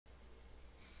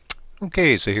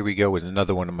Okay, so here we go with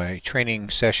another one of my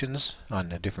training sessions on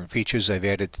the different features I've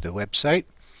added to the website.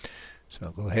 So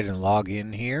I'll go ahead and log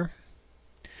in here.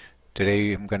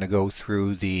 Today I'm going to go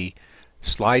through the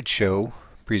slideshow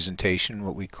presentation,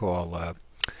 what we call,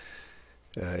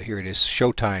 here it is,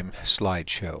 Showtime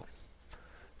Slideshow.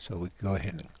 So we can go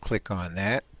ahead and click on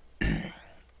that.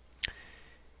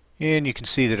 And you can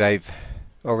see that I've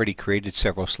already created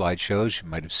several slideshows. You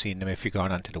might have seen them if you've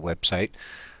gone onto the website.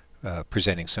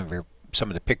 Presenting some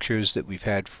of the pictures that we've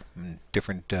had from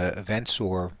different events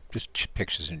or just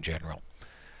pictures in general.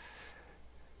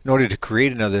 In order to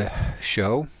create another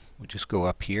show, we'll just go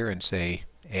up here and say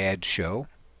Add Show.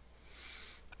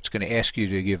 It's going to ask you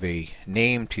to give a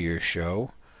name to your show.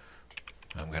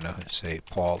 I'm going to say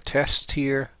Paul Test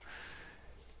here.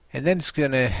 And then it's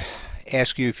going to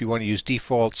ask you if you want to use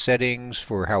default settings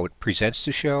for how it presents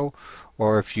the show,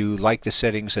 or if you like the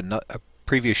settings a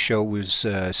previous show was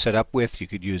set up with, you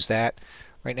could use that.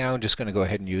 Right now I'm just going to go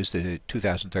ahead and use the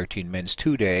 2013 Men's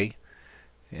 2-Day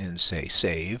and say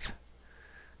Save.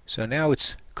 So now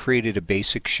it's created a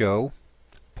basic show,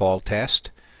 Paul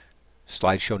Test,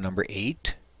 slideshow number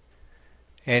 8,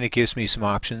 and it gives me some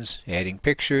options: adding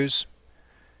pictures,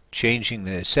 changing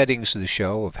the settings of the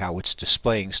show of how it's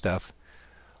displaying stuff,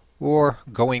 or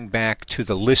going back to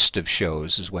the list of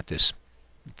shows is what this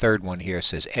third one here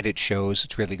says. Edit shows.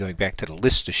 It's really going back to the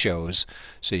list of shows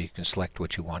so you can select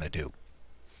what you want to do.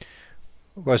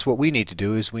 Of course, what we need to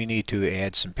do is we need to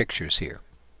add some pictures here.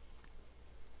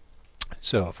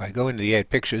 So if I go into the Add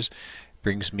Pictures, it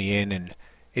brings me in and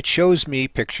it shows me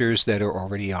pictures that are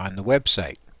already on the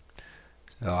website.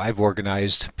 So I've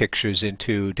organized pictures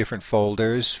into different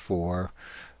folders for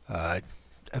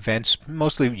events,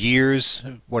 mostly years.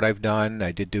 What I've done,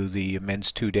 I did do the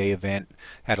Men's 2-Day event,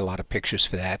 had a lot of pictures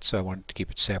for that, so I wanted to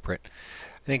keep it separate.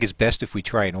 I think it's best if we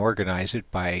try and organize it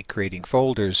by creating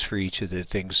folders for each of the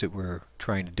things that we're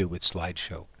trying to do with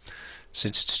slideshow.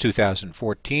 Since it's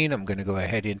 2014, I'm going to go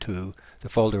ahead into the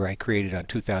folder I created on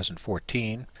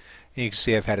 2014. And you can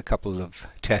see I've had a couple of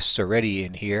tests already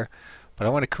in here, but I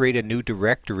want to create a new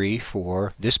directory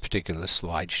for this particular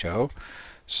slideshow.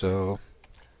 So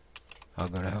I'm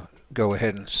going to go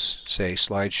ahead and say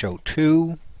slideshow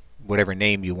 2, whatever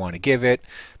name you want to give it.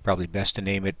 Probably best to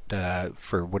name it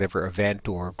for whatever event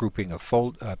or grouping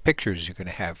of pictures you're going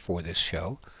to have for this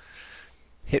show.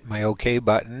 Hit my OK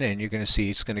button and you're going to see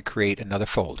it's going to create another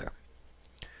folder.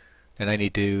 Then I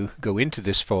need to go into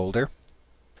this folder,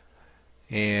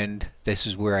 and this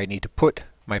is where I need to put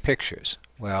my pictures.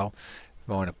 Well, if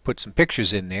I want to put some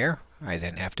pictures in there, I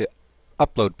then have to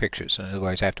upload pictures. In other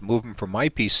words, I have to move them from my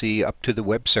PC up to the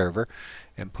web server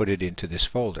and put it into this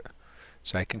folder.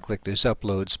 So I can click this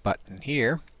Uploads button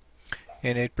here,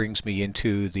 and it brings me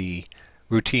into the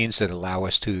routines that allow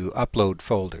us to upload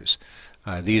folders.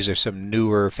 These are some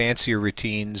newer, fancier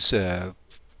routines,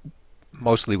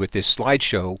 mostly with this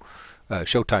slideshow,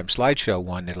 Showtime Slideshow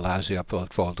one that allows you to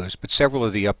upload folders, but several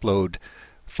of the upload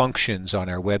functions on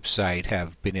our website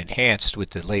have been enhanced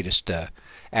with the latest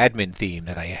admin theme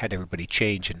that I had everybody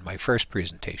change in my first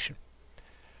presentation.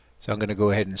 So I'm going to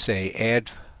go ahead and say Add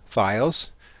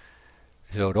Files.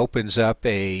 So it opens up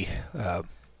a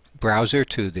browser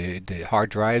to the hard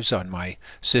drives on my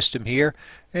system here,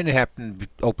 and it happened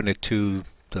to open it to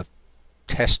the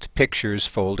Test Pictures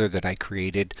folder that I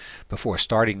created before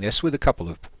starting this, with a couple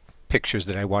of pictures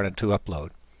that I wanted to upload.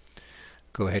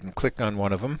 Go ahead and click on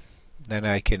one of them. Then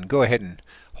I can go ahead and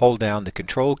hold down the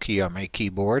Control key on my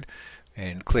keyboard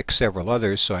and click several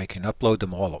others so I can upload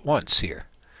them all at once here.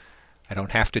 I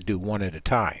don't have to do one at a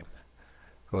time.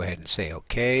 Go ahead and say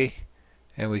OK,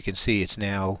 and we can see it's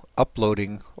now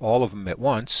uploading all of them at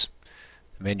once.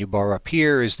 The menu bar up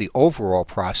here is the overall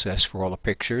process for all the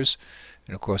pictures,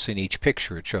 and of course in each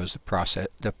picture it shows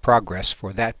the progress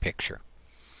for that picture.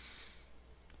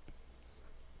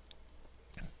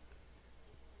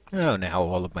 Oh, now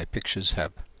all of my pictures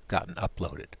have gotten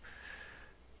uploaded.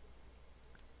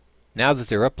 Now that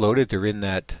they're uploaded, they're in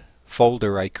that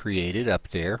folder I created up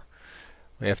there.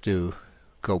 We have to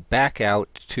go back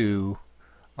out to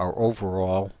our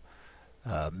overall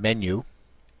menu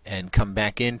and come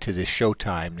back into the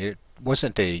Showtime. It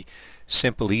wasn't a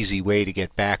simple, easy way to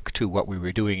get back to what we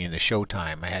were doing in the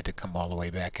Showtime. I had to come all the way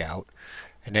back out,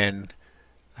 and then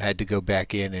I had to go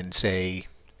back in and say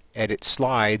Edit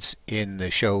Slides in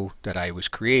the show that I was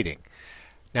creating.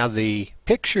 Now the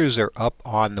pictures are up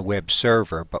on the web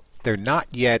server, but they're not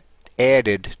yet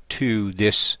added to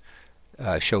this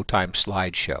Showtime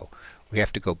slideshow. We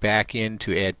have to go back in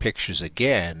to add pictures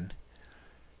again,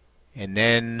 and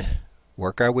then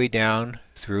work our way down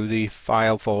through the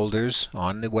file folders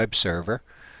on the web server.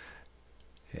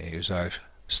 Here's our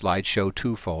Slideshow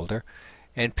 2 folder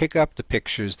and pick up the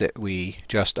pictures that we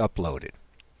just uploaded.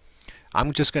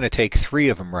 I'm just going to take 3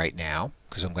 of them right now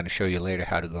because I'm going to show you later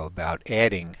how to go about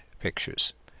adding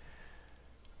pictures.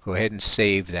 Go ahead and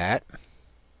save that.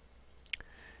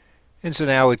 And so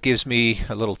now it gives me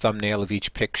a little thumbnail of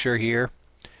each picture here.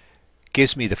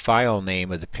 Gives me the file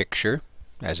name of the picture,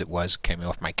 as it was, came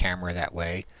off my camera that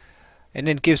way. And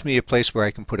then gives me a place where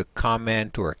I can put a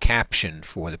comment or a caption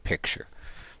for the picture.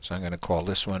 So I'm going to call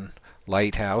this one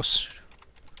Lighthouse.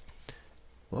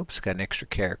 Whoops, got an extra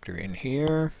character in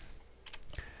here.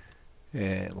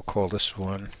 And we'll call this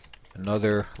one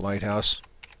another lighthouse.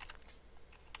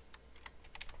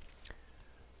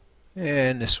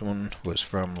 And this one was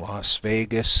from Las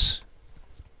Vegas.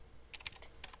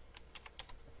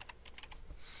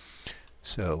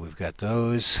 So we've got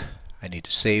those. I need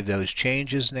to save those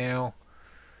changes now.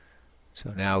 So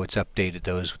now it's updated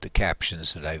those with the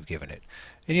captions that I've given it.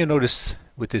 And you'll notice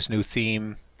with this new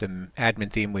theme, the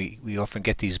admin theme, we often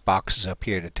get these boxes up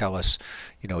here to tell us,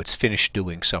 you know, it's finished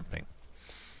doing something.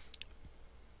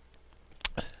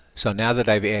 So now that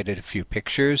I've added a few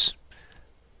pictures,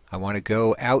 I want to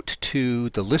go out to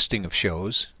the listing of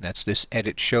shows. That's this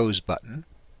Edit Shows button.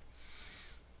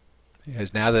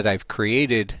 Because now that I've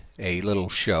created a little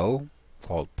show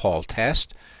called Paul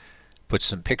Test, put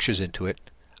some pictures into it,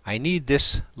 I need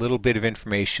this little bit of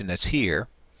information that's here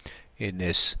in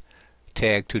this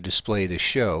tag to display the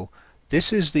show.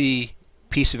 This is the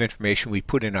piece of information we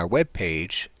put in our web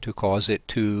page to cause it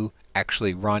to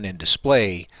actually run and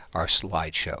display our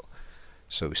slideshow.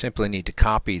 So we simply need to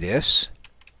copy this.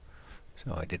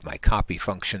 So I did my copy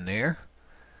function there.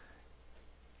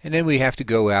 And then we have to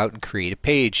go out and create a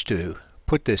page to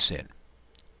put this in.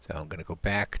 So I'm going to go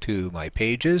back to my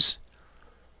pages.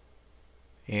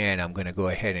 And I'm going to go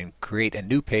ahead and create a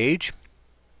new page.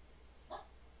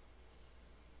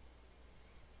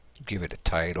 Give it a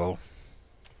title.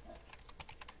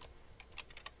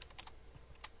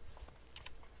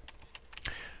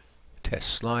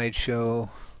 Test slideshow.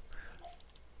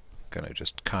 I'm going to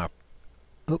just copy.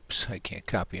 Oops, I can't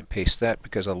copy and paste that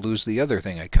because I'll lose the other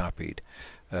thing I copied.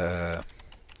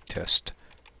 Test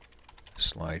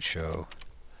slideshow.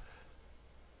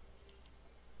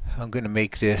 I'm going to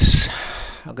make this,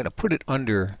 I'm going to put it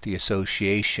under the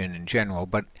association in general,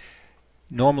 but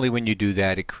normally when you do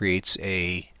that it creates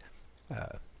a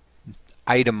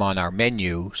item on our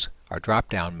menus, our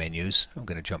drop-down menus. I'm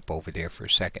going to jump over there for a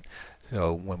second.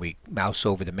 So when we mouse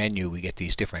over the menu we get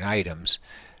these different items.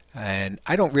 And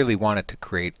I don't really want it to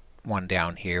create one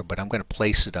down here, but I'm going to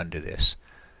place it under this.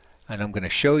 And I'm going to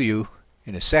show you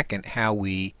in a second how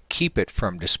we keep it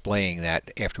from displaying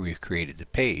that after we've created the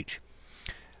page.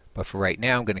 But for right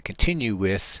now I'm going to continue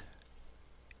with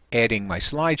adding my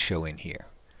slideshow in here.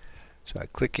 So I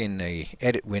click in the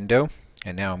edit window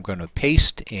and now I'm going to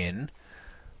paste in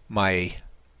my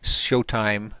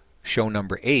Showtime show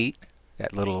number 8,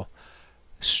 that little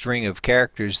string of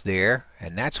characters there,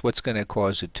 and that's what's going to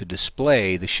cause it to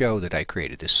display the show that I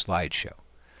created, this slideshow.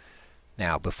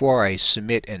 Now before I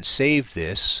submit and save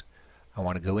this, I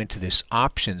want to go into this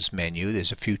options menu.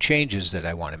 There's a few changes that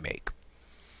I want to make.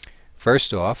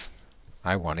 First off,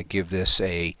 I want to give this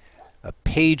a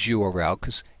page URL,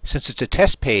 because since it's a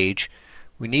test page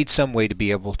we need some way to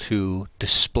be able to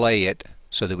display it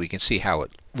so that we can see how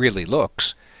it really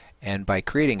looks. And by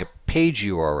creating a page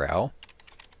URL,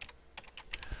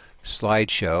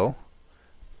 slideshow,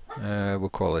 we'll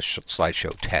call it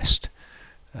slideshow test,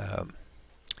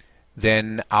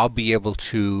 then I'll be able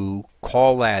to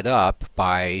call that up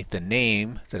by the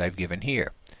name that I've given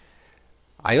here.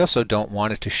 I also don't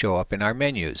want it to show up in our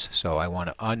menus, so I want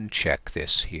to uncheck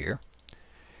this here.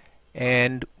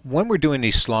 And when we're doing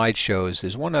these slideshows,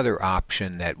 there's one other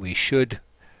option that we should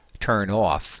turn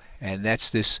off, and that's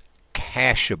this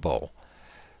cacheable.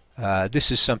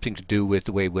 This is something to do with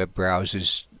the way web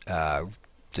browsers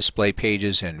display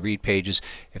pages and read pages.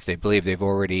 If they believe they've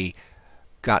already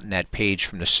gotten that page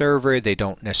from the server, they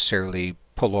don't necessarily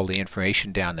pull all the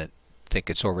information down and think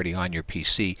it's already on your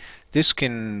PC. This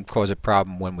can cause a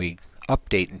problem when we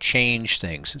update and change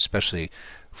things, especially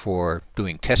for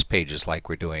doing test pages like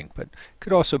we're doing, but it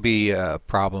could also be a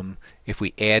problem if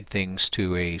we add things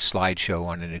to a slideshow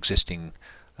on an existing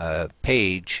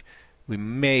page. We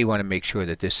may want to make sure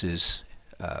that this is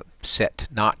set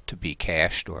not to be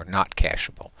cached or not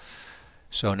cacheable.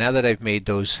 So now that I've made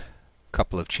those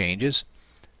couple of changes,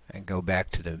 I can go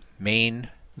back to the main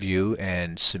view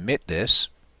and submit this.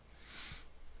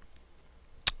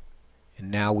 And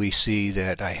now we see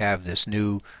that I have this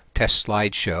new test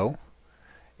slideshow,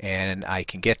 and I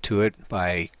can get to it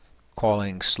by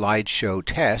calling slideshow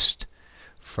test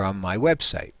from my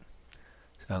website.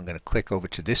 So I'm going to click over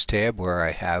to this tab where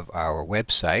I have our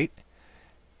website,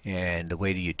 and the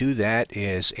way that you do that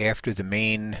is after the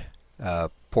main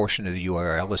portion of the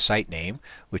URL, the site name,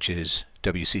 which is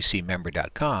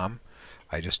WCCMember.com,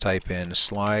 I just type in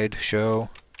slideshow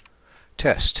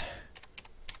test,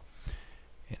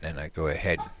 and then I go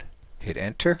ahead and hit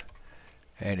enter,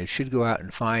 and it should go out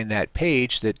and find that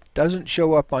page that doesn't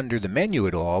show up under the menu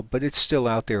at all, but it's still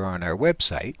out there on our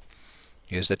website.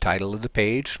 Here's the title of the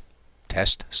page,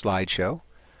 Test Slideshow,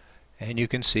 and you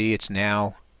can see it's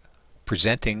now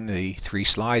presenting the 3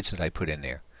 slides that I put in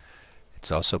there.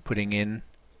 It's also putting in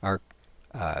our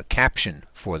caption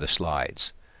for the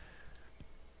slides.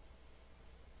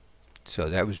 So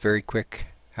that was very quick,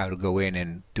 how to go in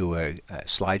and do a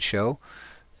slideshow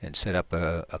and set up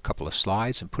a couple of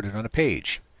slides and put it on a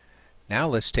page. Now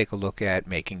let's take a look at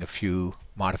making a few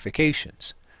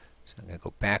modifications. So I'm going to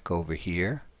go back over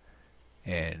here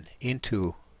and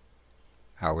into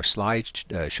our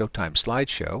Showtime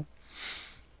Slideshow,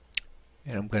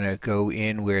 and I'm going to go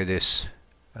in where this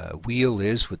wheel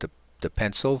is with the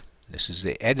pencil. This is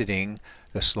the editing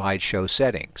the slideshow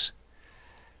settings.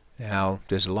 Now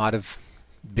there's a lot of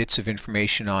bits of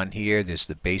information on here. There's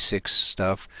the basics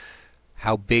stuff.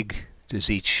 How big does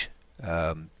each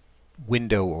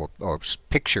window or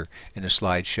picture in a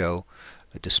slideshow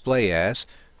display as?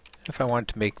 If I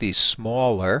wanted to make these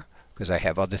smaller, because I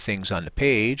have other things on the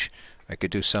page, I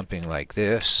could do something like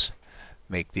this,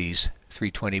 make these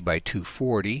 320 by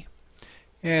 240,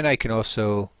 and I can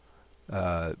also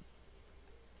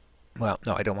well,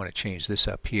 no, I don't want to change this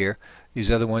up here.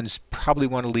 These other ones probably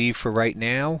want to leave for right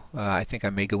now. I think I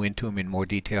may go into them in more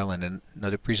detail in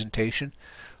another presentation,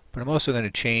 but I'm also going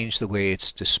to change the way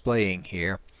it's displaying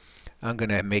here. I'm going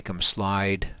to make them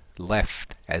slide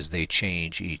left as they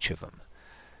change each of them.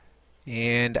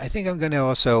 And I think I'm going to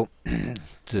also,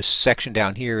 this section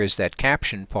down here is that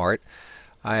caption part.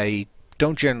 I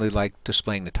don't generally like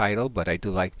displaying the title, but I do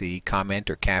like the comment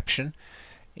or caption.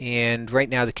 And right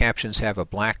now the captions have a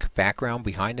black background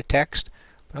behind the text,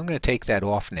 but I'm going to take that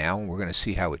off now, and we're going to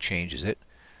see how it changes it.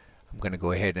 I'm going to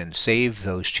go ahead and save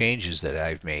those changes that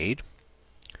I've made.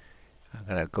 I'm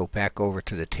going to go back over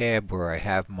to the tab where I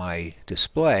have my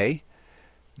display.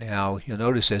 Now you'll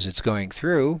notice as it's going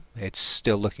through, it's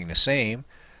still looking the same.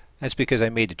 That's because I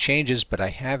made the changes, but I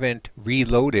haven't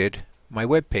reloaded my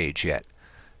web page yet.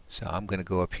 So I'm going to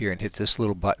go up here and hit this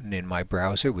little button in my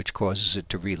browser, which causes it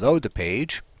to reload the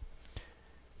page.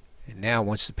 And now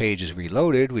once the page is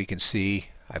reloaded, we can see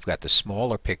I've got the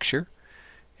smaller picture,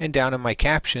 and down in my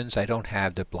captions I don't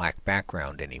have the black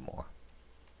background anymore.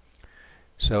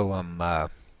 So I'm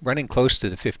running close to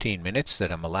the 15 minutes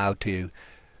that I'm allowed to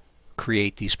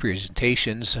create these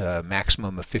presentations, a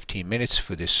maximum of 15 minutes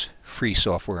for this free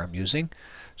software I'm using.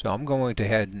 So I'm going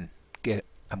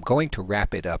to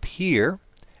wrap it up here,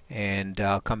 and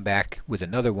I'll come back with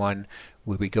another one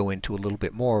where we go into a little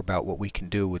bit more about what we can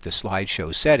do with the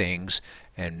slideshow settings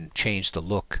and change the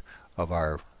look of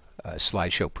our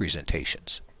slideshow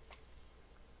presentations.